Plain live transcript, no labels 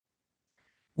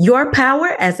Your power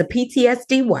as a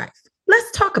PTSD wife.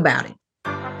 Let's talk about it.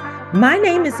 My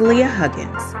name is Leah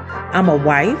Huggins. I'm a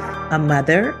wife, a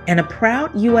mother, and a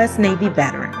proud U.S. Navy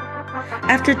veteran.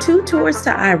 After 2 tours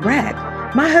to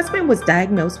Iraq, my husband was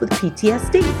diagnosed with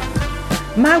PTSD.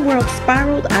 My world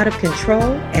spiraled out of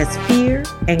control as fear,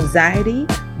 anxiety,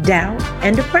 doubt,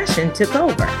 and depression took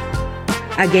over.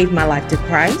 I gave my life to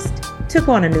Christ, took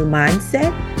on a new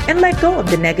mindset, and let go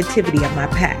of the negativity of my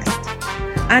past.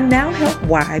 I now help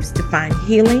wives to find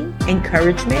healing,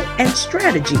 encouragement, and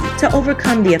strategy to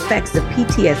overcome the effects of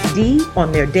PTSD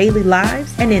on their daily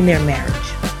lives and in their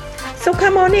marriage. So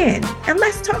come on in and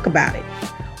let's talk about it.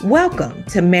 Welcome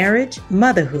to Marriage,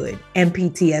 Motherhood, and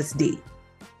PTSD.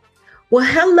 Well,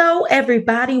 hello,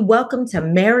 everybody. Welcome to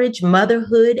Marriage,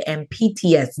 Motherhood, and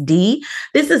PTSD.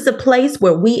 This is a place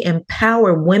where we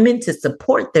empower women to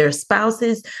support their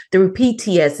spouses through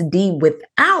PTSD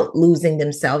without losing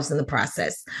themselves in the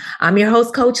process. I'm your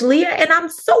host, Coach Leah, and I'm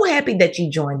so happy that you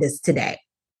joined us today.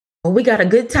 Well, we got a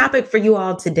good topic for you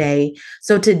all today.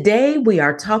 So today we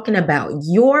are talking about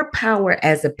your power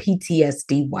as a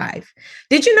PTSD wife.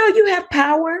 Did you know you have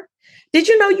power? Did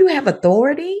you know you have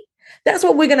authority? That's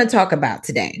what we're going to talk about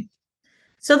today.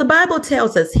 So the Bible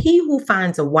tells us, he who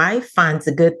finds a wife finds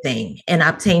a good thing and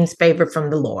obtains favor from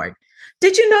the Lord.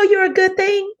 Did you know you're a good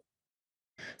thing?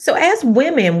 So as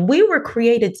women, we were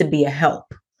created to be a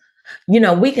help.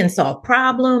 We can solve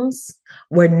problems.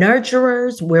 We're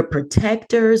nurturers. We're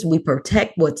protectors. We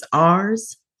protect what's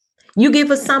ours. You give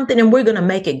us something and we're going to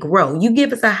make it grow. You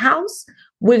give us a house,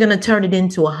 we're going to turn it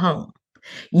into a home.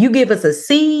 You give us a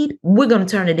seed, we're going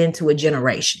to turn it into a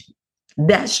generation.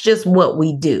 That's just what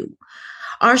we do.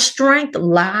 Our strength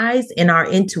lies in our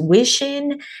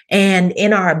intuition and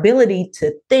in our ability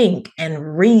to think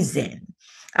and reason.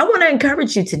 I want to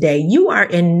encourage you today. You are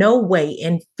in no way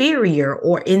inferior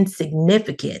or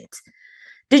insignificant.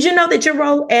 Did you know that your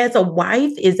role as a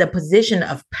wife is a position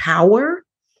of power?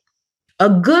 A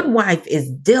good wife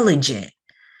is diligent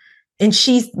and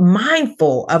she's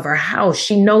mindful of her house.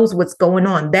 She knows what's going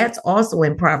on. That's also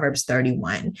in Proverbs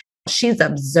 31. She's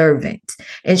observant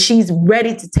and she's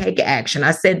ready to take action.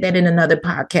 I said that in another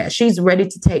podcast. She's ready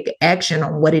to take action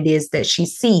on what it is that she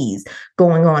sees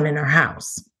going on in her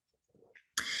house.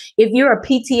 If you're a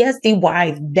PTSD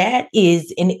wife, that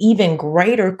is an even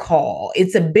greater call.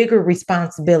 It's a bigger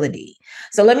responsibility.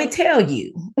 So let me tell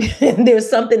you, there's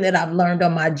something that I've learned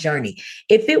on my journey.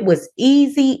 If it was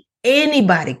easy,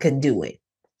 anybody could do it.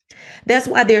 That's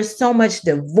why there's so much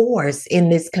divorce in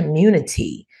this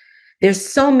community. There's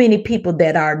so many people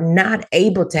that are not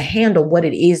able to handle what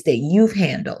it is that you've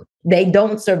handled. They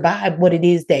don't survive what it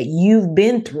is that you've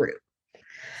been through.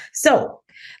 So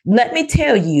let me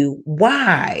tell you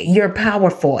why you're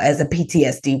powerful as a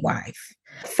PTSD wife.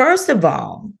 First of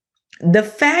all, the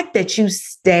fact that you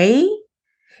stay,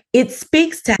 it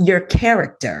speaks to your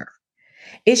character.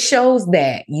 It shows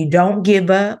that you don't give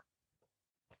up.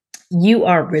 You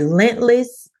are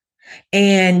relentless.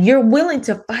 And you're willing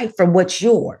to fight for what's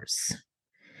yours.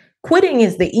 Quitting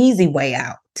is the easy way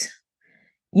out.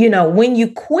 When you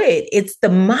quit, it's the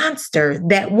monster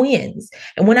that wins.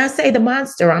 And when I say the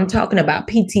monster, I'm talking about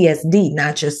PTSD,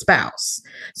 not your spouse.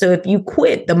 So if you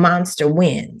quit, the monster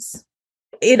wins.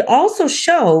 It also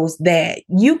shows that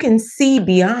you can see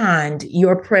beyond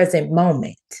your present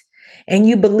moment. And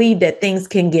you believe that things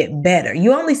can get better.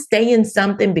 You only stay in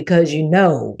something because you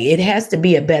know it has to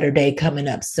be a better day coming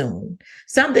up soon.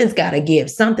 Something's got to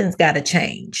give. Something's got to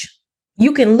change.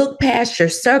 You can look past your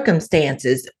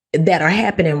circumstances that are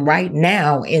happening right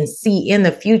now and see in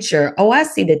the future, oh, I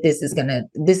see that this is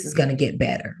going to get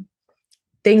better.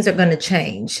 Things are going to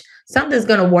change. Something's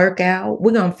going to work out.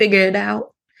 We're going to figure it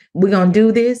out. We're going to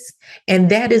do this. And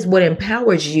that is what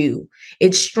empowers you.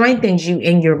 It strengthens you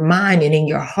in your mind and in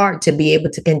your heart to be able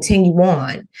to continue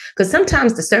on. Because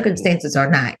sometimes the circumstances are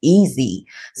not easy.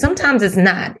 Sometimes it's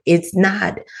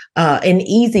not an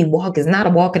easy walk. It's not a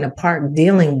walk in the park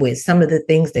dealing with some of the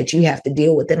things that you have to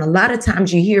deal with. And a lot of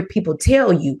times you hear people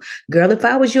tell you, girl, if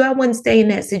I was you, I wouldn't stay in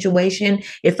that situation.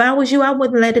 If I was you, I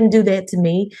wouldn't let him do that to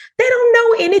me. They don't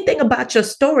know anything about your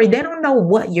story. They don't know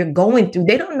what you're going through.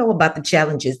 They don't know about the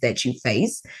challenges that you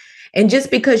face. And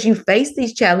just because you face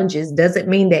these challenges doesn't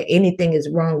mean that anything is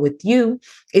wrong with you.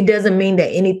 It doesn't mean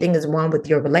that anything is wrong with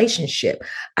your relationship.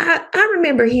 I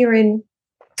remember hearing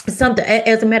something,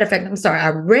 as a matter of fact, I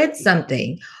read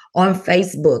something on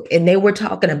Facebook, and they were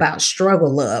talking about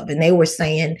struggle love, and they were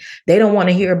saying they don't want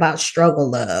to hear about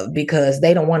struggle love because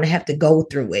they don't want to have to go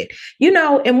through it.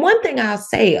 And one thing I'll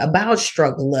say about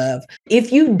struggle love,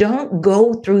 if you don't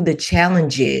go through the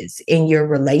challenges in your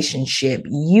relationship,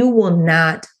 you will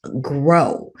not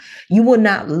grow. You will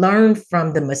not learn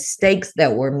from the mistakes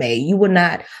that were made. You will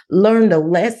not learn the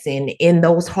lesson in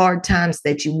those hard times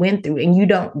that you went through, and you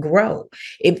don't grow.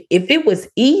 If it was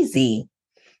easy,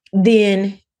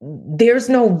 then there's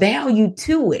no value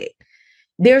to it.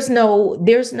 There's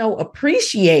no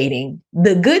appreciating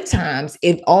the good times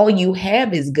if all you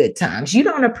have is good times. You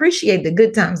don't appreciate the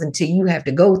good times until you have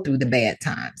to go through the bad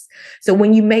times. So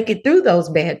when you make it through those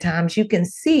bad times, you can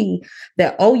see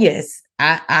that, oh yes,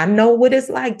 I know what it's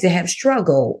like to have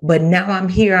struggle, but now I'm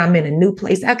here, I'm in a new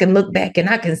place. I can look back and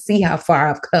I can see how far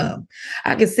I've come.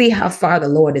 I can see how far the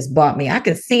Lord has brought me. I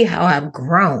can see how I've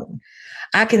grown.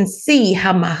 I can see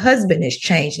how my husband has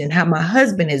changed and how my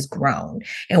husband has grown,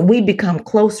 and we become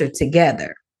closer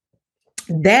together.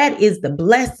 That is the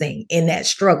blessing in that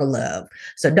struggle of.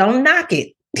 So don't knock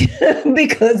it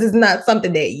because it's not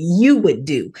something that you would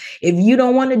do. If you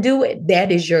don't want to do it,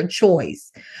 that is your choice.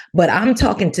 But I'm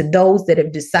talking to those that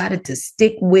have decided to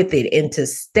stick with it and to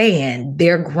stand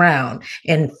their ground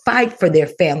and fight for their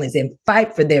families and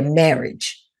fight for their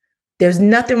marriage. There's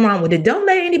nothing wrong with it. Don't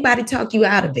let anybody talk you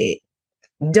out of it.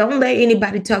 Don't let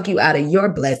anybody talk you out of your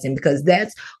blessing, because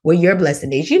that's where your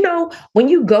blessing is. When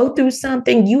you go through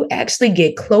something, you actually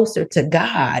get closer to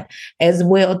God as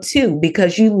well, too,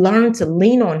 because you learn to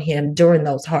lean on him during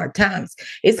those hard times.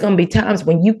 It's going to be times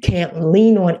when you can't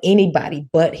lean on anybody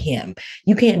but him.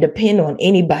 You can't depend on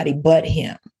anybody but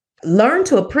him. Learn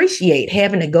to appreciate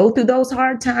having to go through those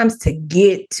hard times to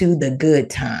get to the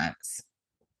good times.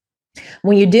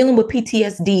 When you're dealing with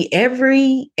PTSD,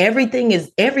 every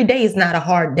day is not a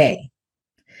hard day.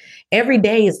 Every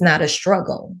day is not a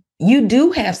struggle. You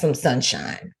do have some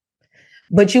sunshine,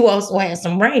 but you also have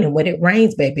some rain. And when it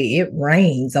rains, baby, it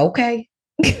rains, okay?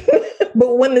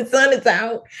 But when the sun is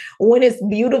out, when it's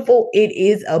beautiful, it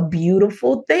is a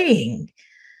beautiful thing.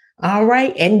 All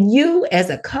right. And you as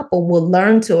a couple will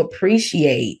learn to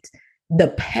appreciate the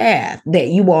path that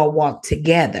you all walk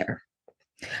together.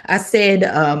 I said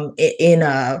in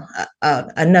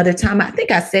another time, I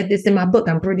think I said this in my book.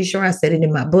 I'm pretty sure I said it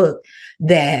in my book,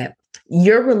 that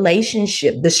your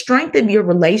relationship, the strength of your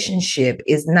relationship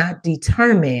is not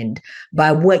determined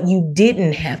by what you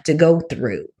didn't have to go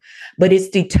through, but it's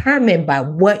determined by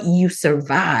what you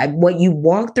survived, what you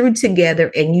walked through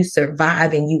together and you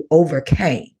survived and you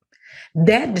overcame.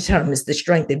 That determines the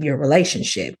strength of your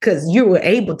relationship because you were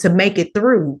able to make it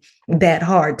through that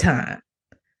hard time.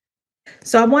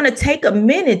 So I want to take a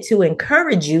minute to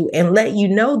encourage you and let you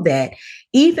know that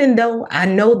even though I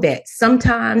know that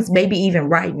sometimes, maybe even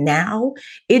right now,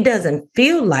 it doesn't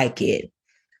feel like it,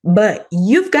 but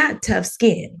you've got tough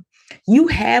skin. You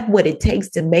have what it takes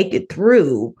to make it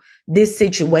through this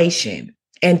situation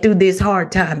and through this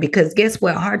hard time, because guess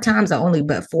what? Hard times are only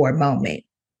but for a moment.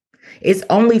 It's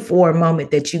only for a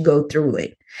moment that you go through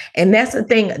it. And that's the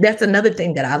thing. That's another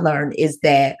thing that I learned is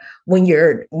that when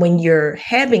you're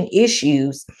having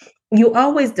issues, you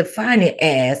always define it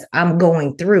as I'm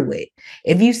going through it.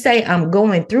 If you say I'm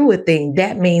going through a thing,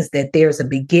 that means that there's a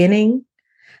beginning,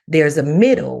 there's a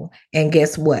middle, and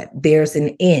guess what? There's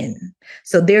an end.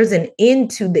 So there's an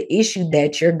end to the issue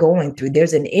that you're going through.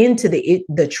 There's an end to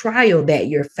the trial that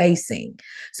you're facing.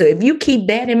 So if you keep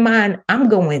that in mind, I'm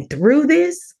going through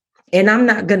this and I'm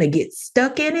not going to get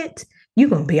stuck in it, you're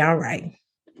going to be all right.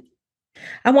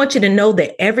 I want you to know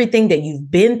that everything that you've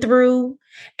been through,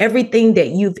 everything that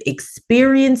you've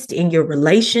experienced in your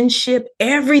relationship,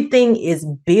 everything is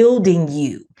building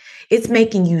you. It's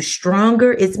making you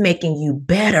stronger. It's making you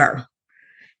better.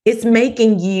 It's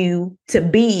making you to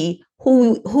be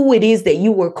who it is that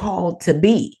you were called to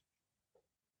be.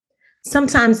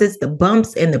 Sometimes it's the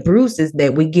bumps and the bruises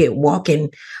that we get walking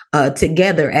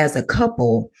together as a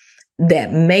couple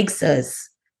that makes us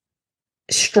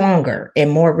stronger and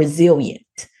more resilient.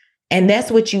 And that's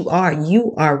what you are.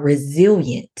 You are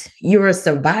resilient. You're a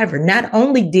survivor. Not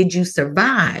only did you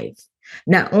survive,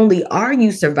 not only are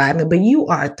you surviving, but you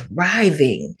are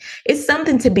thriving. It's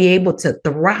something to be able to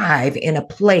thrive in a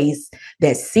place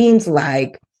that seems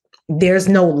like there's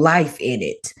no life in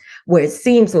it, where it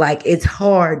seems like it's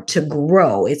hard to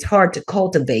grow. It's hard to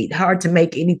cultivate, hard to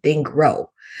make anything grow.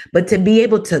 But to be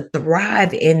able to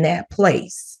thrive in that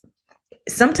place,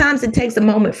 sometimes it takes a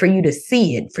moment for you to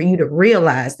see it, for you to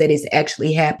realize that it's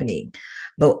actually happening.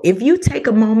 But if you take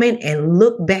a moment and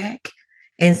look back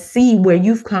and see where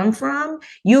you've come from,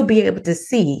 you'll be able to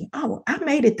see, oh, I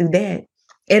made it through that.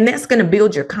 And that's going to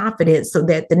build your confidence so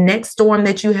that the next storm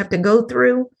that you have to go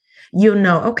through, you'll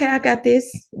know, okay, I got this.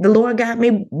 The Lord got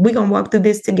me. We're going to walk through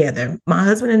this together. My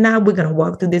husband and I, we're going to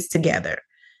walk through this together.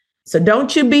 So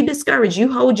don't you be discouraged.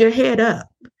 You hold your head up.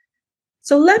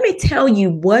 So let me tell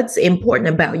you what's important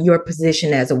about your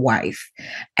position as a wife.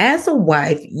 As a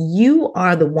wife, you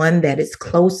are the one that is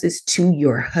closest to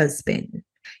your husband.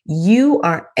 You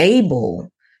are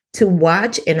able to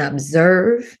watch and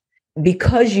observe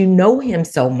because you know him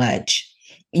so much.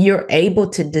 You're able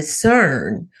to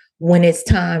discern when it's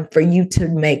time for you to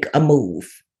make a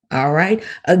move. All right.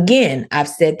 Again, I've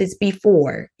said this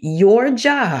before. Your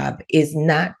job is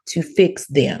not to fix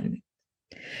them.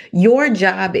 Your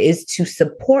job is to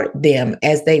support them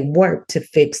as they work to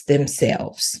fix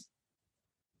themselves,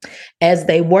 as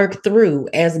they work through,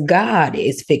 as God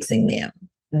is fixing them.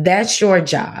 That's your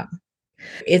job.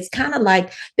 It's kind of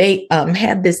like they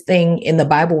have this thing in the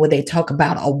Bible where they talk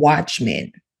about a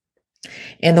watchman.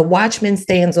 And the watchman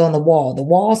stands on the wall. The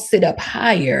walls sit up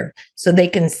higher so they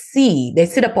can see. They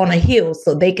sit up on a hill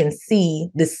so they can see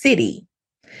the city.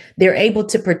 They're able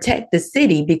to protect the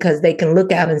city because they can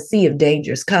look out and see if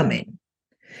danger's coming.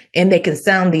 And they can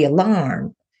sound the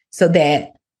alarm so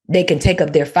that they can take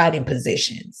up their fighting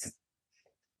positions.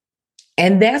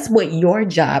 And that's what your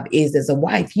job is as a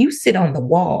wife. You sit on the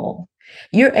wall.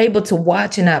 You're able to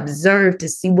watch and observe to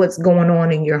see what's going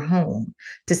on in your home,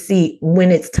 to see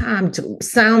when it's time to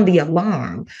sound the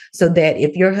alarm so that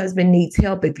if your husband needs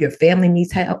help, if your family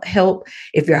needs help,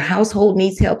 if your household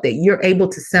needs help, that you're able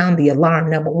to sound the alarm.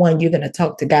 Number one, you're going to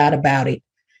talk to God about it.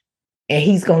 And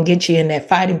he's going to get you in that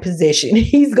fighting position.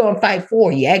 He's going to fight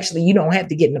for you. Actually, you don't have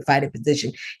to get in the fighting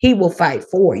position. He will fight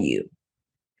for you.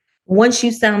 Once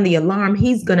you sound the alarm,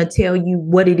 he's going to tell you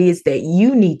what it is that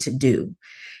you need to do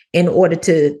in order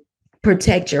to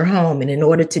protect your home and in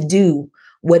order to do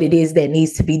what it is that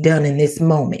needs to be done in this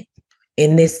moment,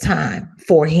 in this time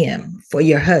for him, for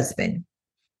your husband.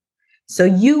 So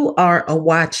you are a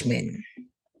watchman.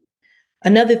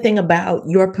 Another thing about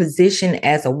your position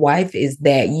as a wife is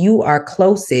that you are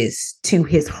closest to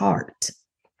his heart.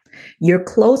 You're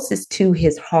closest to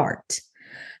his heart.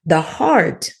 The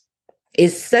heart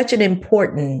is such an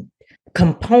important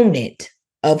component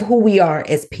of who we are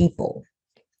as people.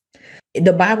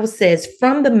 The Bible says,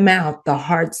 from the mouth, the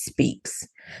heart speaks.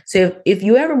 So if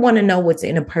you ever want to know what's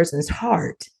in a person's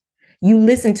heart, you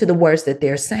listen to the words that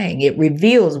they're saying. It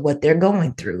reveals what they're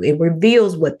going through. It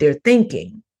reveals what they're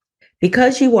thinking.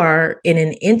 Because you are in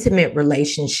an intimate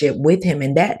relationship with him,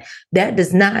 and that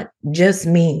does not just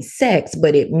mean sex,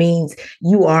 but it means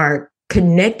you are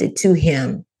connected to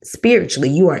him spiritually.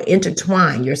 You are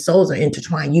intertwined. Your souls are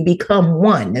intertwined. You become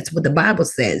one. That's what the Bible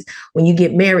says. When you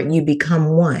get married, you become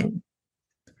one.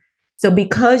 So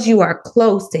because you are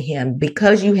close to him,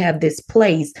 because you have this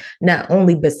place not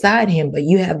only beside him, but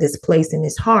you have this place in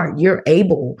his heart, you're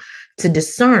able to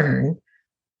discern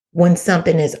when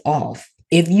something is off.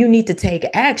 If you need to take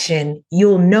action,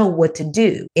 you'll know what to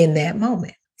do in that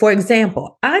moment. For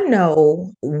example, I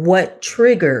know what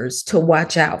triggers to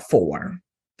watch out for.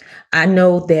 I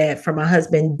know that for my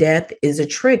husband, death is a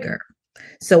trigger.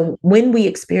 So when we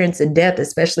experience a death,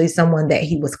 especially someone that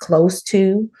he was close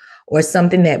to, or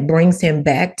something that brings him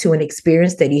back to an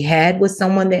experience that he had with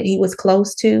someone that he was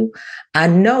close to, I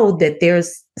know that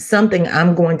there's something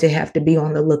I'm going to have to be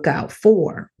on the lookout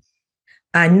for.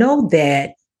 I know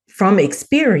that from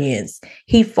experience,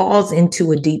 he falls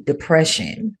into a deep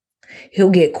depression. He'll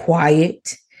get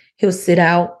quiet. He'll sit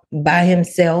out by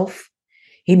himself.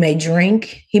 He may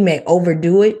drink. He may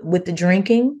overdo it with the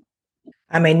drinking.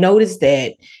 I may notice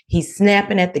that he's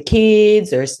snapping at the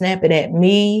kids or snapping at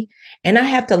me. And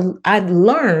I've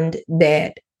learned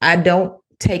that I don't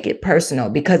take it personal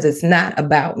because it's not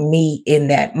about me in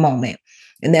that moment.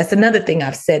 And that's another thing.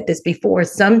 I've said this before.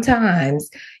 Sometimes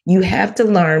you have to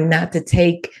learn not to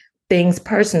take things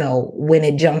personal when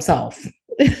it jumps off,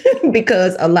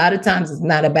 because a lot of times it's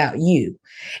not about you.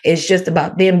 It's just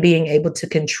about them being able to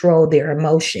control their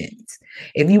emotions.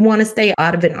 If you want to stay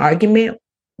out of an argument,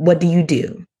 what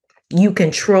do? You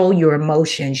control your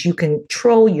emotions. You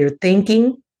control your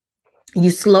thinking. You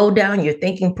slow down your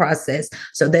thinking process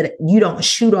so that you don't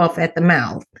shoot off at the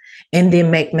mouth and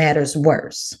then make matters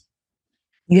worse.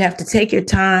 You have to take your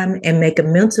time and make a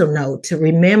mental note to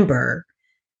remember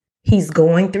he's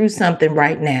going through something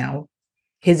right now.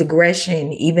 His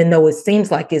aggression, even though it seems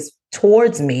like it's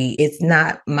towards me, it's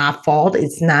not my fault.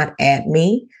 It's not at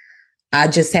me. I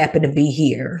just happen to be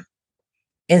here.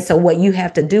 And so what you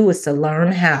have to do is to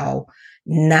learn how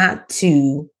not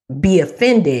to be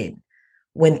offended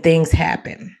when things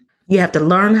happen. You have to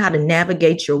learn how to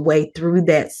navigate your way through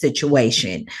that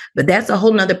situation. But that's a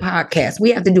whole nother podcast.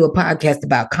 We have to do a podcast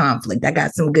about conflict. I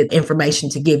got some good information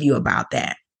to give you about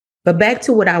that. But back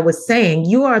to what I was saying,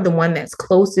 you are the one that's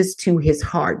closest to his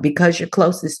heart because you're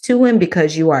closest to him,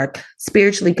 because you are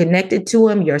spiritually connected to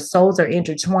him. Your souls are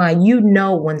intertwined. You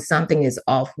know when something is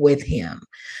off with him.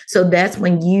 So that's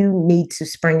when you need to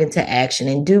spring into action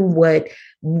and do what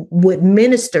would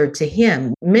minister to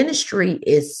him. Ministry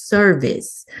is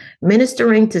service.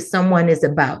 Ministering to someone is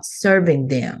about serving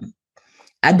them.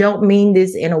 I don't mean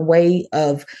this in a way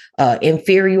of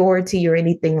inferiority or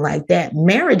anything like that.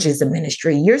 Marriage is a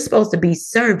ministry. You're supposed to be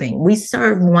serving. We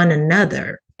serve one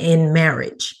another in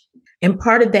marriage. And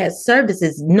part of that service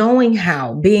is knowing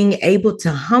how, being able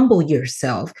to humble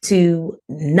yourself to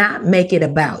not make it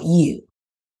about you.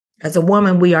 As a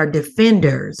woman, we are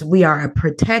defenders. We are a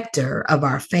protector of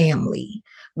our family.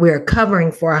 We're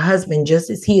covering for our husband just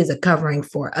as he is a covering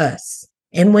for us.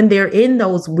 And when they're in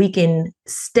those weakened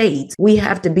states, we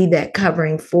have to be that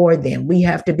covering for them. We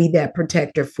have to be that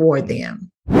protector for them.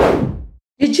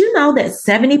 Did you know that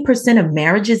 70% of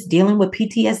marriages dealing with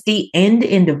PTSD end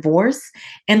in divorce?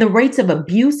 And the rates of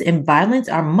abuse and violence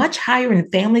are much higher in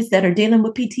families that are dealing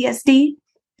with PTSD?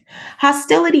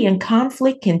 Hostility and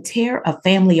conflict can tear a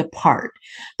family apart.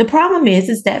 The problem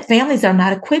is that families are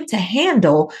not equipped to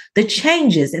handle the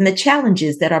changes and the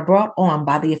challenges that are brought on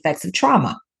by the effects of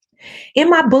trauma. In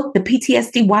my book, The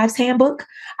PTSD Wife's Handbook,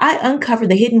 I uncover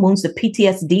the hidden wounds of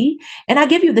PTSD, and I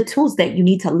give you the tools that you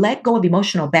need to let go of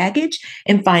emotional baggage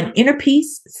and find inner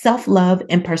peace, self-love,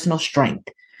 and personal strength.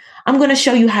 I'm going to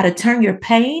show you how to turn your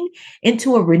pain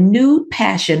into a renewed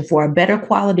passion for a better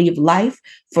quality of life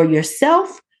for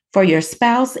yourself, for your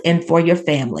spouse, and for your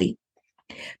family.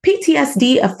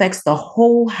 PTSD affects the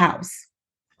whole house,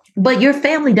 but your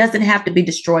family doesn't have to be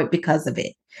destroyed because of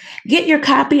it. Get your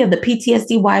copy of the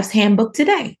PTSD Wife's Handbook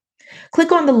today.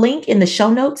 Click on the link in the show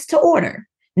notes to order.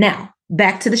 Now,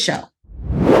 back to the show.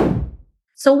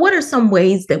 So, what are some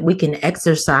ways that we can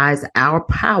exercise our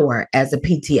power as a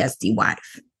PTSD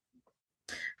wife?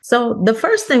 So, the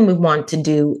first thing we want to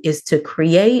do is to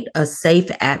create a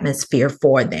safe atmosphere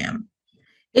for them.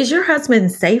 Is your husband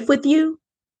safe with you?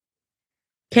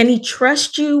 Can he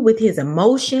trust you with his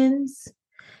emotions?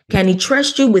 Can he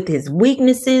trust you with his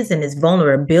weaknesses and his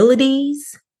vulnerabilities?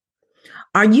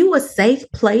 Are you a safe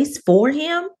place for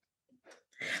him?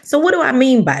 So what do I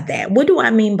mean by that? What do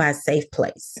I mean by safe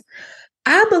place?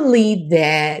 I believe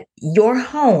that your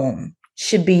home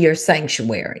should be your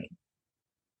sanctuary.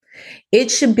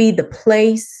 It should be the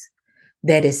place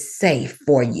that is safe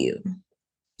for you.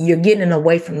 You're getting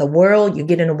away from the world. You're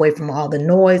getting away from all the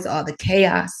noise, all the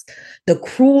chaos, the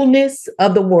cruelness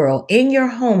of the world. In your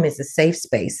home is a safe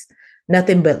space.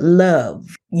 Nothing but love.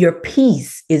 Your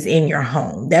peace is in your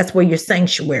home. That's where your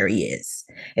sanctuary is.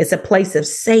 It's a place of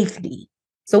safety.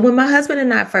 So when my husband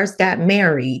and I first got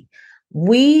married,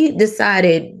 we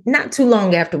decided not too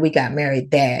long after we got married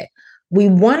that we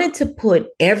wanted to put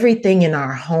everything in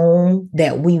our home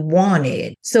that we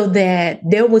wanted so that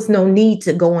there was no need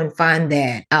to go and find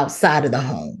that outside of the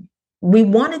home. We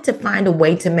wanted to find a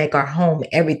way to make our home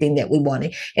everything that we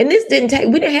wanted. And this we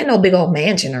didn't have no big old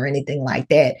mansion or anything like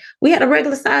that. We had a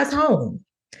regular sized home.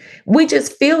 We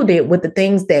just filled it with the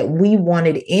things that we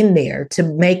wanted in there to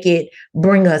make it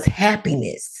bring us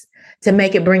happiness, to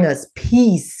make it bring us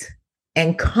peace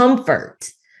and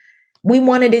comfort. We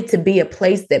wanted it to be a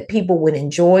place that people would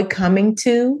enjoy coming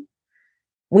to.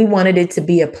 We wanted it to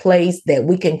be a place that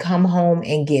we can come home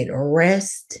and get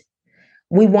rest.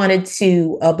 We wanted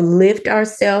to uplift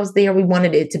ourselves there. We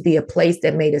wanted it to be a place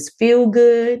that made us feel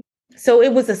good. So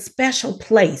it was a special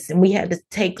place and we had to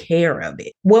take care of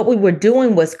it. What we were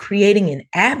doing was creating an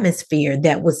atmosphere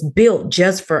that was built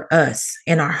just for us,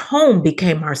 and our home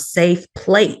became our safe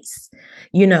place.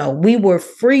 You know, we were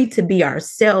free to be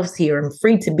ourselves here and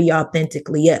free to be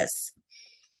authentically us.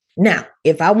 Now,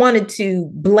 if I wanted to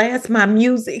blast my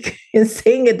music and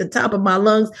sing at the top of my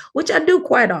lungs, which I do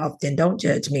quite often, don't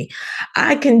judge me,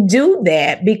 I can do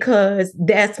that because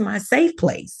that's my safe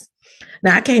place.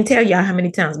 Now, I can't tell y'all how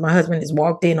many times my husband has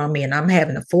walked in on me and I'm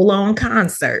having a full-on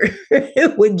concert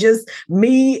with just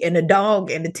me and a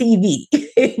dog and the TV,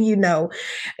 you know,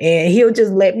 and he'll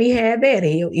just let me have that.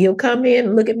 He'll come in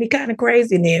and look at me kind of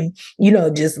crazy and then, you know,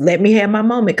 just let me have my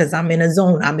moment because I'm in a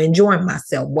zone. I'm enjoying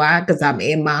myself. Why? Because I'm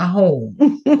in my home.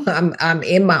 I'm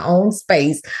in my own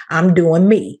space. I'm doing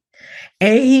me.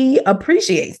 And he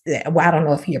appreciates that. Well, I don't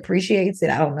know if he appreciates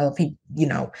it. I don't know if he, you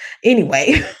know,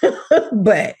 anyway,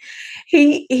 but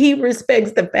he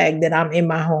respects the fact that I'm in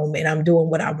my home and I'm doing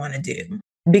what I want to do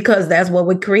because that's what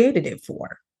we created it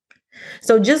for.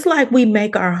 So just like we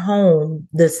make our home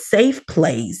the safe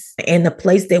place and the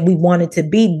place that we want it to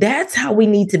be, that's how we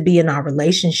need to be in our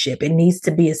relationship. It needs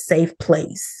to be a safe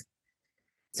place.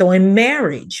 So in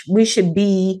marriage, we should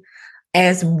be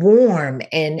as warm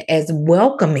and as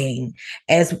welcoming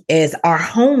as our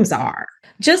homes are.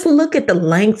 Just look at the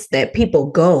lengths that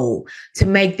people go to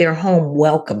make their home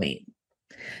welcoming.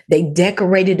 They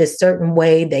decorate it a certain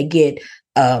way. They get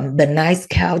the nice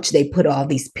couch. They put all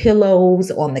these pillows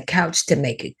on the couch to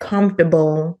make it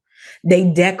comfortable. They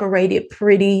decorate it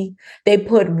pretty. They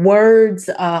put words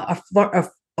of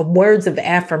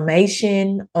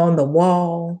affirmation on the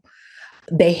wall.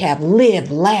 They have live,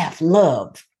 laugh,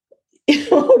 love.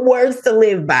 Words to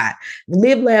live by.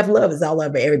 Live, laugh, love is all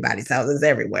over everybody's houses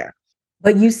everywhere.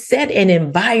 But you set an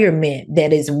environment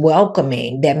that is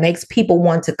welcoming, that makes people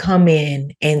want to come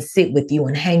in and sit with you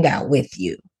and hang out with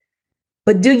you.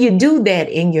 But do you do that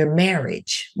in your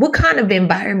marriage? What kind of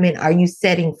environment are you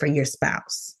setting for your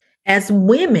spouse? As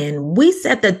women, we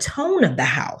set the tone of the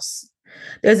house.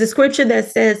 There's a scripture that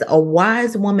says, a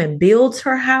wise woman builds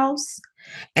her house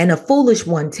and a foolish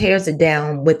one tears it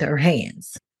down with her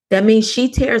hands. That means she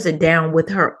tears it down with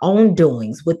her own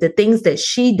doings, with the things that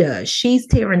she does. She's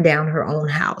tearing down her own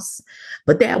house.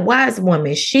 But that wise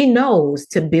woman, she knows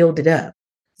to build it up.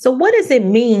 So what does it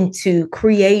mean to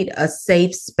create a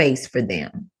safe space for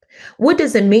them? What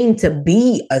does it mean to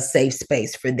be a safe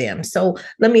space for them? So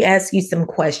let me ask you some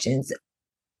questions.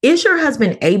 Is your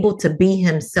husband able to be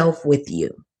himself with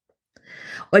you?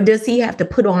 Or does he have to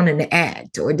put on an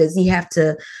act? Or does he have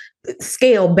to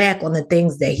scale back on the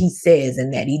things that he says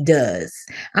and that he does?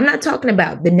 I'm not talking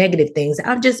about the negative things.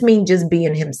 I just mean just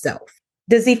being himself.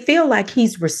 Does he feel like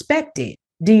he's respected?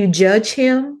 Do you judge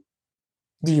him?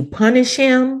 Do you punish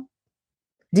him?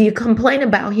 Do you complain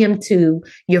about him to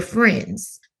your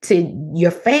friends, to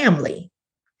your family?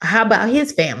 How about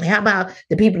his family? How about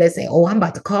the people that say, oh, I'm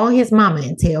about to call his mama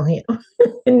and tell him?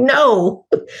 No,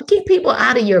 keep people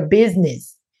out of your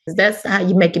business. That's how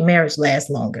you make your marriage last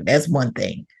longer. That's one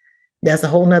thing. That's a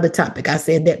whole nother topic. I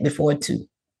said that before too.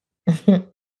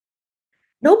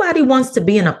 Nobody wants to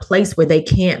be in a place where they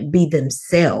can't be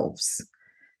themselves,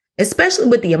 especially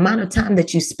with the amount of time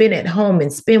that you spend at home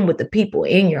and spend with the people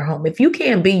in your home. If you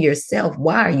can't be yourself,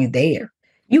 why are you there?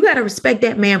 You got to respect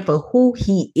that man for who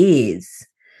he is,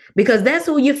 because that's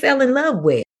who you fell in love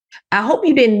with. I hope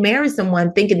you didn't marry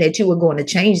someone thinking that you were going to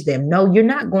change them. No, you're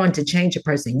not going to change a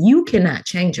person. You cannot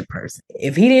change a person.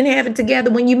 If he didn't have it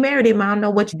together when you married him, I don't know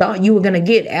what you thought you were going to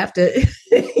get after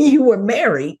you were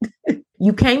married.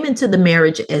 You came into the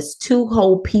marriage as two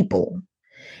whole people.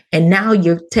 And now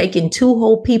you're taking two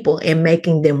whole people and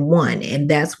making them one. And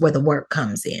that's where the work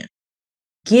comes in.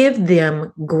 Give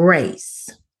them grace.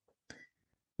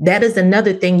 That is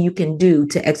another thing you can do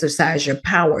to exercise your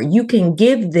power. You can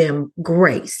give them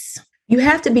grace. You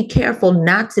have to be careful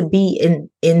not to be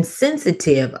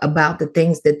insensitive about the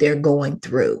things that they're going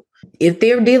through. If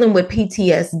they're dealing with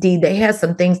PTSD, they have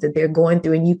some things that they're going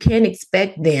through, and you can't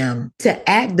expect them to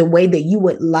act the way that you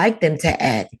would like them to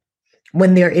act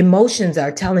when their emotions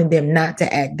are telling them not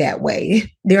to act that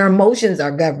way. Their emotions are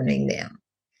governing them.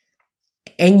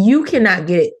 And you cannot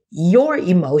get your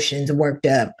emotions worked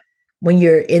up when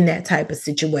you're in that type of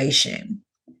situation.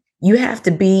 You have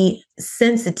to be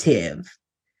sensitive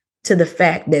to the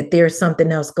fact that there's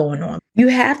something else going on. You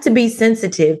have to be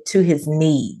sensitive to his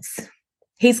needs.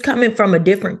 He's coming from a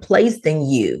different place than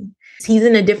you. He's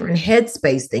in a different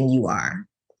headspace than you are,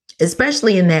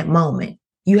 especially in that moment.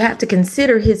 You have to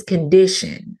consider his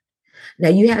condition. Now,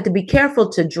 you have to be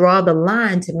careful to draw the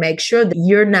line to make sure that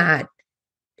you're not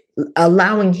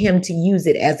allowing him to use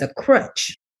it as a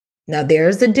crutch. Now,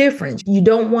 there's a difference. You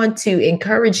don't want to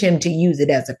encourage him to use it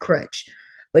as a crutch,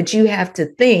 but you have to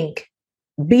think,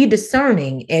 be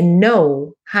discerning, and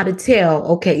know how to tell,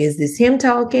 okay, is this him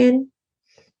talking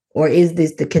or is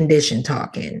this the condition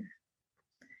talking?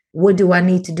 What do I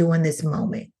need to do in this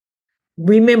moment?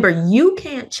 Remember, you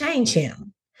can't change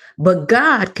him, but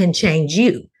God can change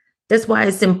you. That's why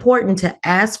it's important to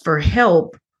ask for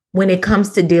help when it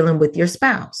comes to dealing with your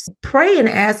spouse. Pray and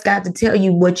ask God to tell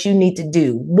you what you need to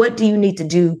do. What do you need to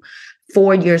do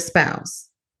for your spouse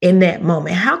in that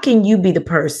moment? How can you be the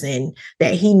person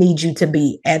that he needs you to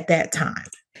be at that time?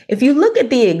 If you look at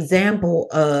the example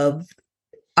of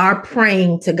our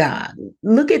praying to God,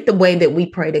 look at the way that we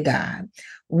pray to God.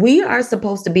 We are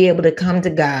supposed to be able to come to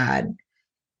God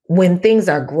when things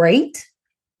are great,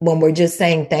 when we're just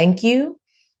saying thank you.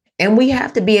 And we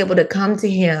have to be able to come to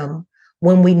him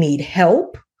when we need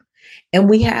help. And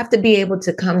we have to be able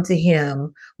to come to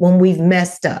him when we've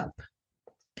messed up.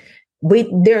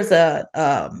 There's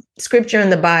a scripture in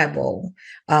the Bible.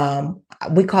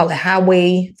 We call it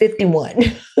Highway 51.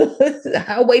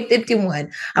 Highway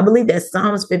 51. I believe that's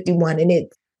Psalms 51. And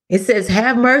it says,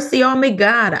 have mercy on me,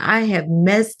 God. I have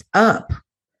messed up.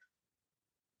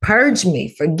 Purge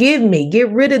me, forgive me, get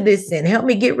rid of this sin. Help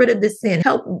me get rid of this sin.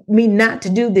 Help me not to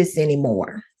do this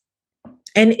anymore.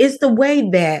 And it's the way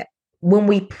that when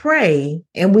we pray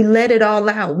and we let it all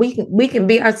out, we can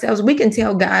be ourselves. We can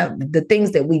tell God the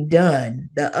things that we've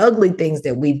done, the ugly things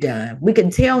that we've done. We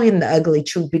can tell him the ugly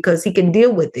truth because he can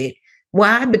deal with it.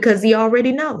 Why? Because he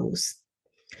already knows.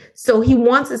 So he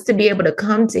wants us to be able to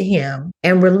come to him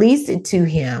and release it to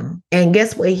him. And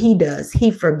guess what he does? He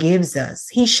forgives us.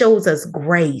 He shows us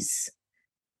grace.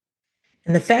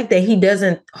 And the fact that he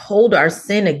doesn't hold our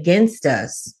sin against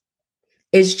us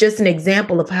is just an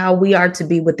example of how we are to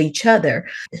be with each other.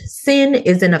 Sin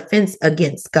is an offense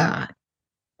against God.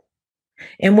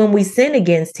 And when we sin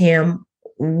against him,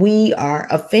 we are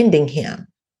offending him.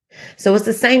 So it's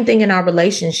the same thing in our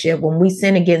relationship. When we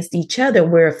sin against each other,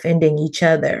 we're offending each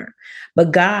other.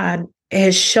 But God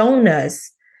has shown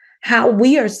us how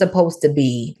we are supposed to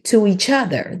be to each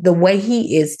other, the way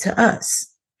he is to us.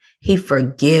 He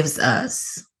forgives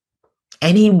us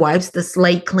and he wipes the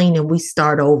slate clean and we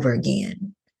start over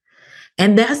again.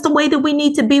 And that's the way that we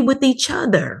need to be with each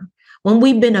other. When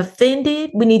we've been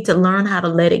offended, we need to learn how to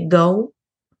let it go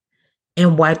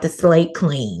and wipe the slate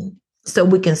clean so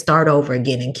we can start over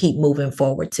again and keep moving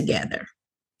forward together.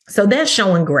 So that's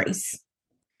showing grace.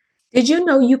 Did you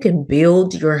know you can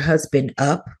build your husband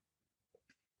up?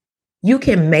 You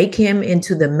can make him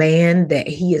into the man that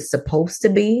he is supposed to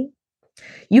be.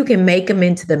 You can make him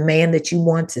into the man that you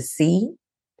want to see.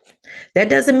 That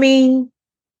doesn't mean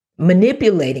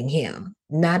manipulating him,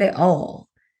 not at all.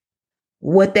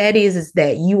 What that is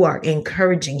that you are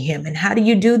encouraging him. And how do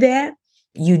you do that?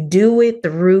 You do it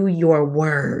through your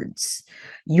words.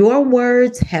 Your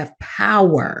words have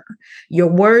power. Your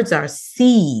words are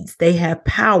seeds. They have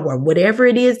power. Whatever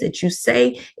it is that you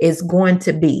say is going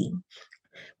to be.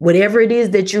 Whatever it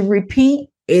is that you repeat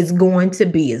is going to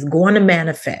be, is going to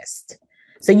manifest.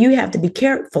 So you have to be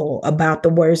careful about the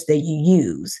words that you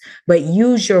use, but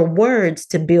use your words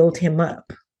to build him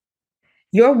up.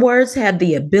 Your words have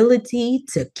the ability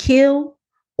to kill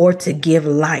or to give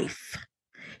life.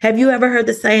 Have you ever heard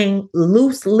the saying,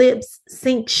 loose lips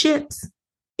sink ships?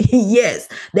 Yes,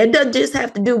 that doesn't just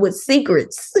have to do with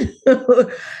secrets.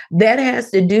 That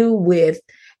has to do with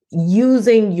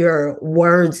using your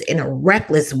words in a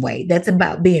reckless way. That's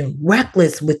about being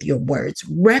reckless with your words,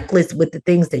 reckless with the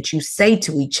things that you say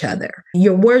to each other.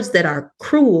 Your words that are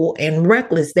cruel and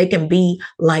reckless, they can be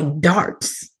like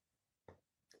darts,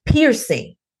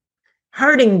 piercing,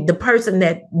 hurting the person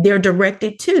that they're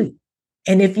directed to.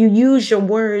 And if you use your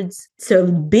words to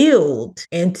build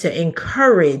and to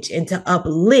encourage and to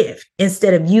uplift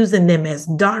instead of using them as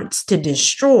darts to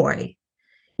destroy,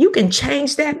 you can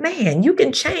change that man. You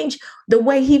can change the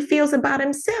way he feels about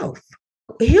himself.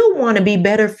 He'll want to be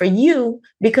better for you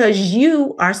because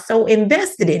you are so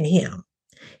invested in him.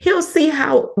 He'll see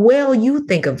how well you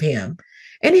think of him.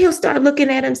 And he'll start looking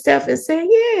at himself and saying,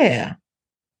 yeah,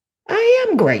 I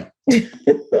am great.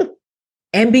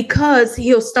 And because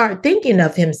he'll start thinking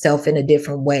of himself in a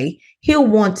different way, he'll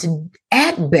want to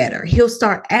act better. He'll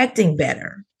start acting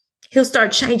better. He'll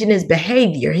start changing his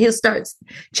behavior. He'll start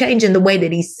changing the way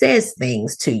that he says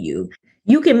things to you.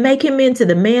 You can make him into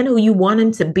the man who you want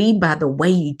him to be by the way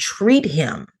you treat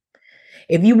him.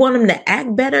 If you want him to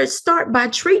act better, start by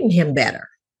treating him better.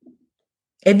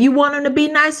 If you want him to be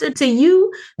nicer to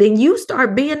you, then you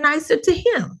start being nicer to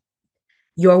him.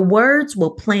 Your words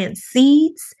will plant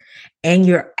seeds and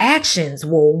your actions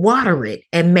will water it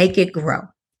and make it grow.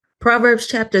 Proverbs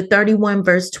chapter 31,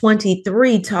 verse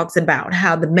 23 talks about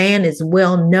how the man is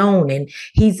well known and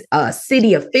he's a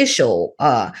city official.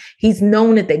 He's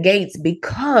known at the gates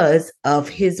because of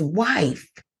his wife.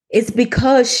 It's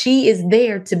because she is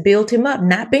there to build him up,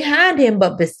 not behind him,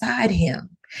 but beside him.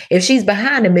 If she's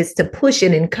behind him, it's to push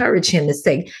and encourage him to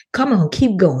say, come on,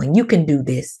 keep going. You can do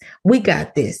this. We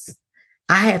got this.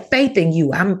 I have faith in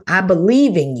you. I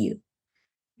believe in you.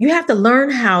 You have to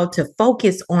learn how to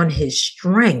focus on his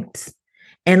strengths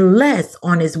and less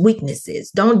on his weaknesses.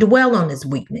 Don't dwell on his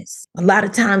weakness. A lot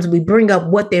of times we bring up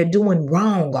what they're doing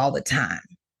wrong all the time.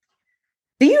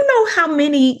 Do you know how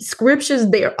many scriptures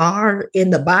there are in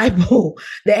the Bible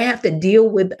that have to deal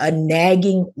with a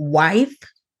nagging wife?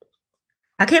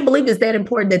 I can't believe it's that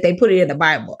important that they put it in the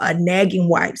Bible, a nagging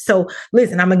wife. So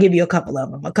listen, I'm going to give you a couple of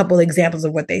them, a couple of examples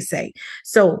of what they say.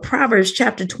 So Proverbs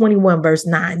chapter 21, verse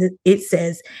 9, it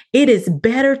says, it is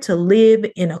better to live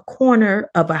in a corner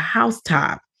of a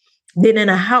housetop than in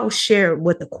a house shared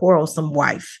with a quarrelsome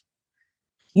wife.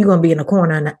 You're going to be in a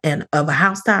corner of a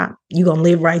housetop. You're going to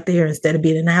live right there instead of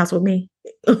being in the house with me.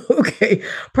 Okay.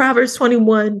 Proverbs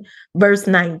 21, verse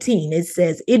 19, it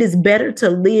says, it is better to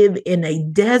live in a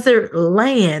desert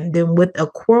land than with a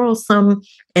quarrelsome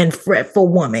and fretful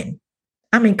woman.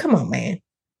 I mean, come on, man.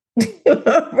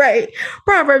 Right.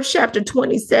 Proverbs chapter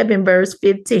 27, verse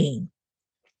 15.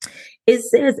 It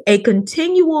says a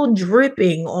continual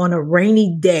dripping on a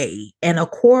rainy day and a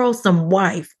quarrelsome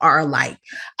wife are alike.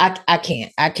 I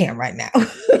can't right now.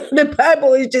 The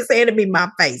Bible is just handing me my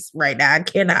face right now. I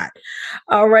cannot.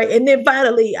 All right. And then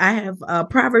finally, I have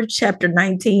Proverbs chapter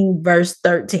 19, verse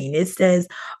 13. It says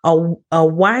a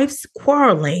wife's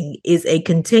quarreling is a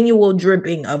continual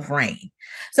dripping of rain.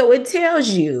 So it tells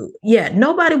you, yeah,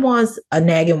 nobody wants a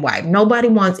nagging wife. Nobody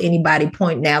wants anybody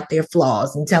pointing out their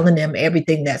flaws and telling them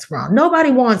everything that's wrong.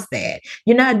 Nobody wants that.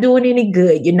 You're not doing any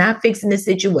good. You're not fixing the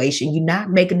situation. You're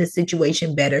not making the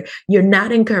situation better. You're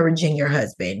not encouraging your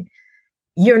husband.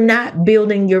 You're not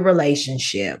building your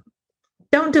relationship.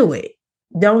 Don't do it.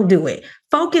 Don't do it.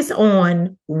 Focus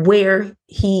on where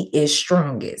he is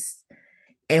strongest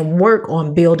and work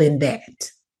on building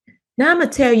that. Now I'm going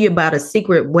to tell you about a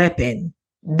secret weapon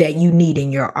that you need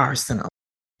in your arsenal.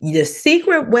 The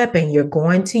secret weapon you're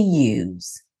going to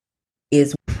use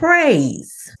is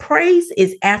praise. Praise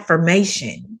is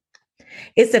affirmation.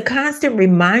 It's a constant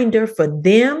reminder for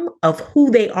them of who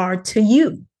they are to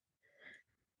you.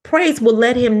 Praise will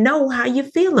let him know how you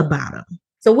feel about him.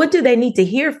 So what do they need to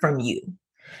hear from you?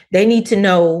 They need to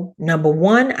know, number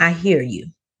one, I hear you.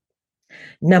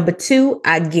 Number two,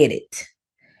 I get it.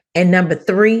 And number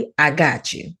three, I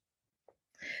got you.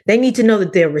 They need to know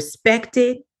that they're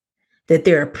respected, that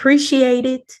they're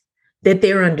appreciated, that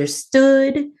they're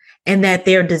understood, and that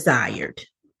they're desired.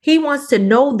 He wants to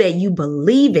know that you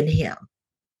believe in him.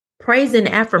 Praise and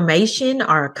affirmation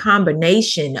are a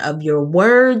combination of your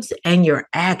words and your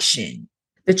action.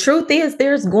 The truth is,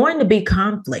 there's going to be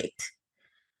conflict.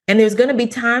 And there's going to be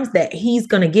times that he's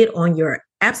going to get on your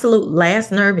absolute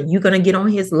last nerve, and you're going to get on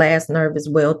his last nerve as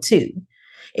well, too.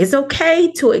 It's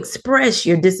okay to express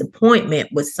your disappointment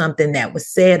with something that was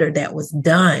said or that was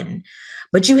done,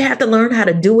 but you have to learn how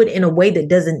to do it in a way that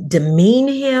doesn't demean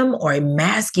him or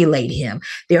emasculate him.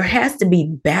 There has to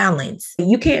be balance.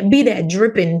 You can't be that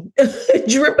dripping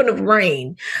of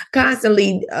rain,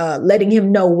 constantly letting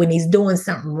him know when he's doing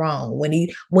something wrong,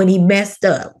 when he messed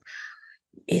up.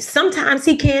 Sometimes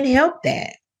he can't help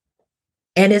that.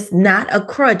 And it's not a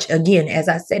crutch. Again, as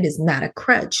I said, it's not a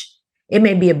crutch. It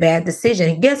may be a bad decision.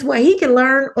 And guess what? He can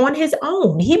learn on his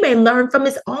own. He may learn from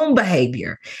his own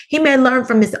behavior. He may learn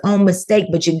from his own mistake,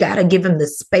 but you got to give him the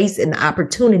space and the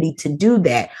opportunity to do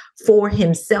that for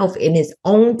himself in his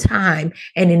own time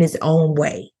and in his own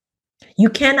way. You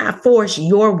cannot force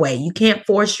your way. You can't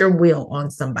force your will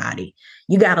on somebody.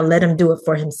 You got to let him do it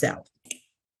for himself.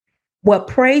 What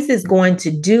praise is going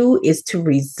to do is to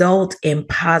result in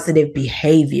positive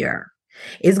behavior.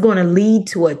 It's going to lead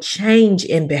to a change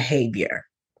in behavior.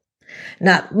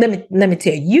 Now, let me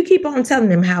tell you, you keep on telling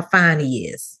him how fine he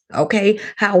is, okay?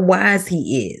 How wise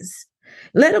he is.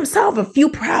 Let him solve a few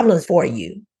problems for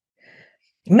you.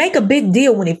 Make a big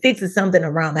deal when he fixes something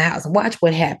around the house. Watch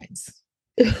what happens.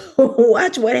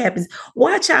 Watch what happens.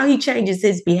 Watch how he changes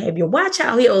his behavior. Watch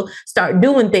how he'll start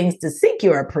doing things to seek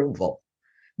your approval.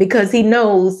 Because he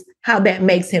knows how that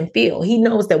makes him feel. He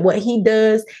knows that what he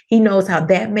does, he knows how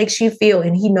that makes you feel.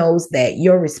 And he knows that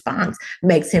your response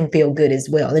makes him feel good as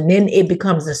well. And then it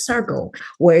becomes a circle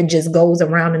where it just goes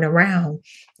around and around.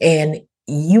 And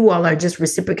you all are just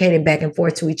reciprocating back and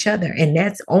forth to each other. And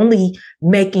that's only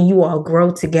making you all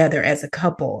grow together as a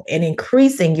couple and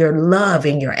increasing your love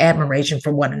and your admiration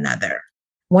for one another.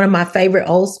 One of my favorite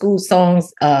old school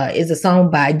songs is a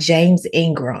song by James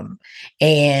Ingram.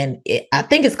 And I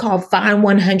think it's called Find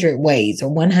 100 Ways or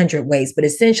 100 Ways. But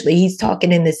essentially, he's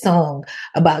talking in this song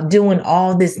about doing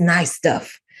all this nice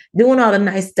stuff, doing all the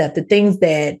nice stuff, the things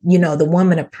that, the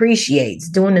woman appreciates,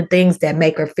 doing the things that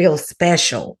make her feel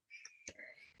special.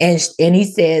 And he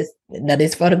says, now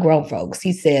this is for the grown folks.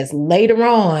 He says, later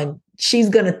on, she's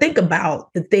going to think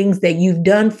about the things that you've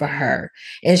done for her.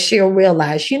 And she'll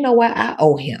realize, you know what? I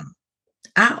owe him.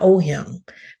 I owe him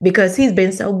because he's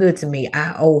been so good to me.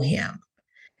 I owe him.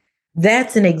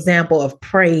 That's an example of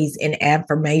praise and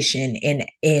affirmation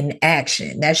in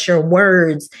action. That's your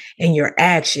words and your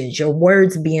actions, your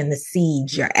words being the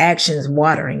seeds, your actions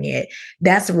watering it.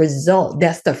 That's a result.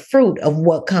 That's the fruit of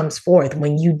what comes forth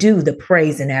when you do the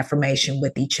praise and affirmation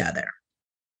with each other.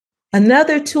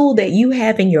 Another tool that you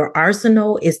have in your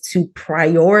arsenal is to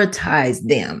prioritize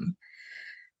them.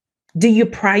 Do you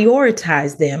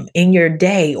prioritize them in your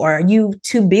day, or are you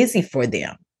too busy for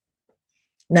them?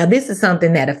 Now, this is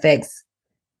something that affects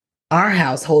our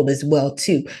household as well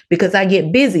too, because I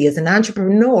get busy as an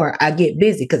entrepreneur. I get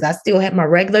busy because I still have my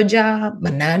regular job, my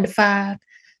 9 to 5,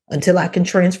 until I can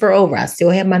transfer over. I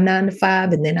still have my 9 to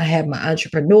 5, and then I have my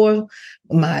entrepreneur,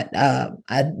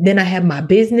 then I have my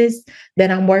business that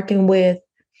I'm working with.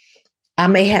 I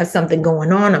may have something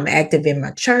going on. I'm active in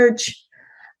my church.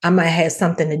 I might have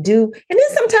something to do, and then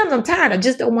sometimes I'm tired. I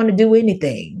just don't want to do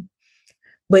anything.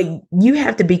 But you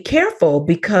have to be careful,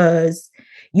 because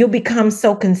you'll become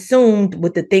so consumed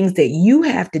with the things that you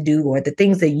have to do, or the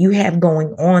things that you have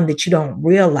going on, that you don't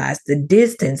realize the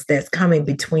distance that's coming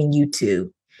between you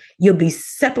two. You'll be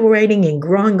separating and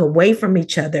growing away from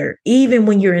each other, even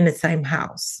when you're in the same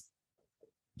house.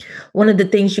 One of the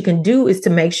things you can do is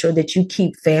to make sure that you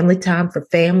keep family time for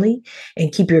family,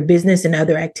 and keep your business and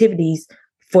other activities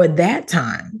for that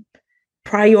time.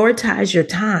 Prioritize your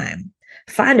time.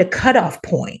 Find a cutoff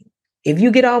point. If you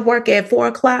get off work at 4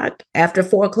 o'clock, after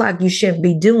 4 o'clock, you shouldn't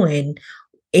be doing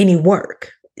any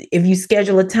work. If you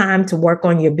schedule a time to work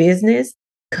on your business,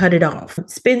 cut it off.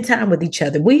 Spend time with each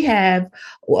other. We have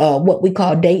what we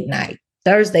call date night.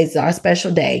 Thursday's our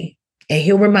special day. And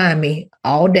he'll remind me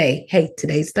all day, hey,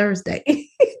 today's Thursday.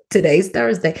 Today's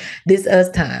Thursday. This us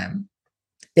time.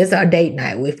 That's our date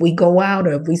night. If we go out,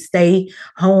 or if we stay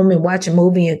home and watch a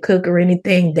movie and cook or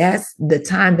anything, that's the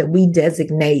time that we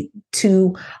designate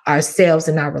to ourselves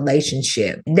in our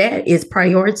relationship. That is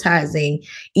prioritizing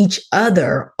each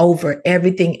other over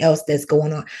everything else that's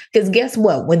going on. Because guess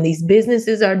what? When these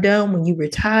businesses are done, when you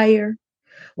retire,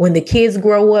 when the kids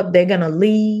grow up, they're going to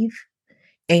leave,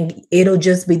 and it'll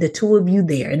just be the two of you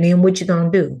there. And then what you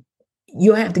going to do?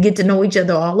 You'll have to get to know each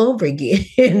other all over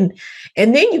again.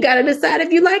 And then you got to decide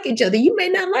if you like each other. You may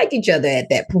not like each other at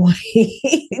that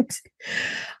point.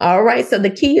 All right. So the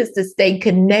key is to stay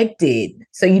connected,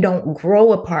 so you don't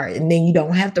grow apart, and then you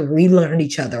don't have to relearn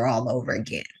each other all over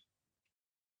again.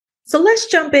 So let's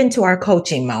jump into our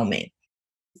coaching moment.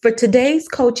 For today's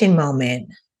coaching moment,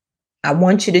 I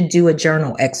want you to do a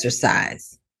journal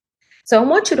exercise. So I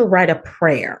want you to write a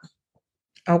prayer.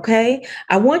 Okay.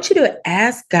 I want you to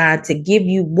ask God to give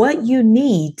you what you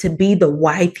need to be the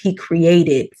wife He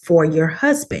created for your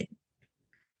husband.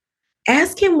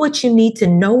 Ask Him what you need to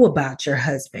know about your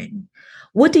husband.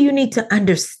 What do you need to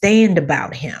understand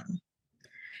about him?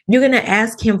 You're going to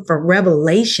ask Him for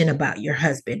revelation about your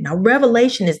husband. Now,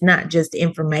 revelation is not just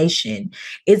information.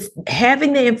 It's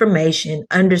having the information,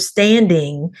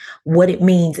 understanding what it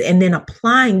means, and then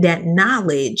applying that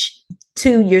knowledge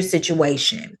to your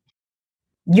situation.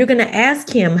 You're going to ask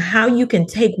Him how you can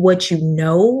take what you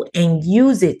know and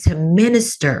use it to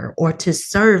minister or to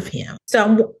serve Him.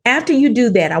 So after you do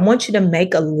that, I want you to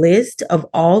make a list of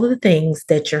all the things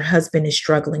that your husband is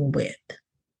struggling with.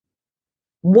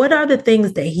 What are the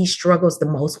things that he struggles the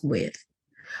most with?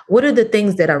 What are the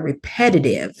things that are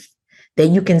repetitive that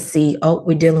you can see, oh,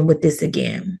 we're dealing with this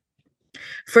again?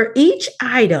 For each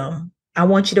item, I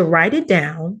want you to write it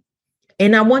down,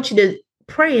 and I want you to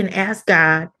pray and ask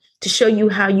God to show you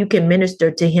how you can minister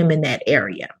to him in that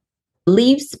area.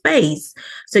 Leave space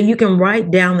so you can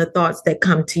write down the thoughts that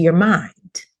come to your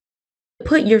mind.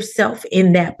 Put yourself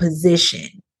in that position.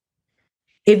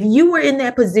 If you were in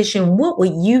that position, what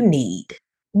would you need?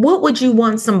 What would you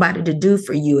want somebody to do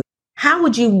for you? How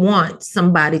would you want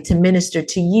somebody to minister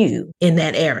to you in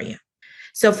that area?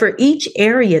 So for each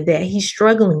area that he's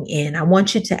struggling in, I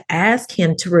want you to ask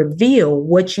him to reveal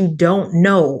what you don't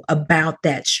know about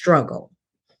that struggle.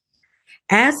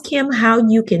 Ask him how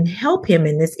you can help him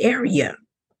in this area.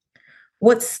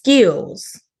 What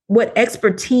skills, what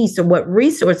expertise, or what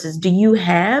resources do you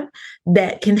have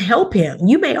that can help him?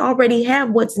 You may already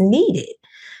have what's needed.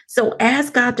 So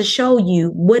ask God to show you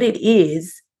what it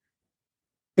is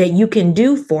that you can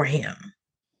do for him.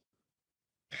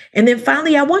 And then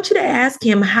finally, I want you to ask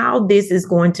him how this is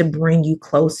going to bring you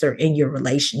closer in your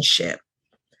relationship.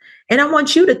 And I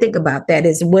want you to think about that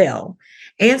as well.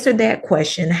 Answer that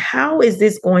question. How is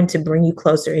this going to bring you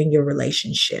closer in your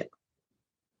relationship?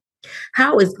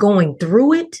 How is going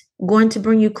through it going to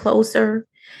bring you closer?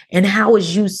 And how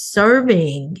is you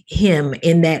serving him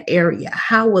in that area?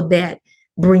 How will that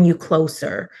bring you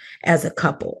closer as a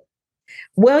couple?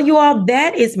 Well, you all,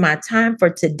 that is my time for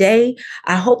today.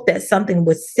 I hope that something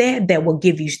was said that will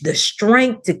give you the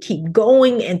strength to keep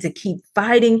going and to keep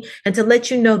fighting, and to let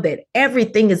you know that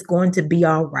everything is going to be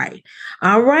all right.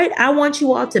 All right. I want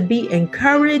you all to be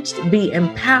encouraged, be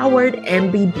empowered,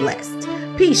 and be blessed.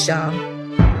 Peace, y'all.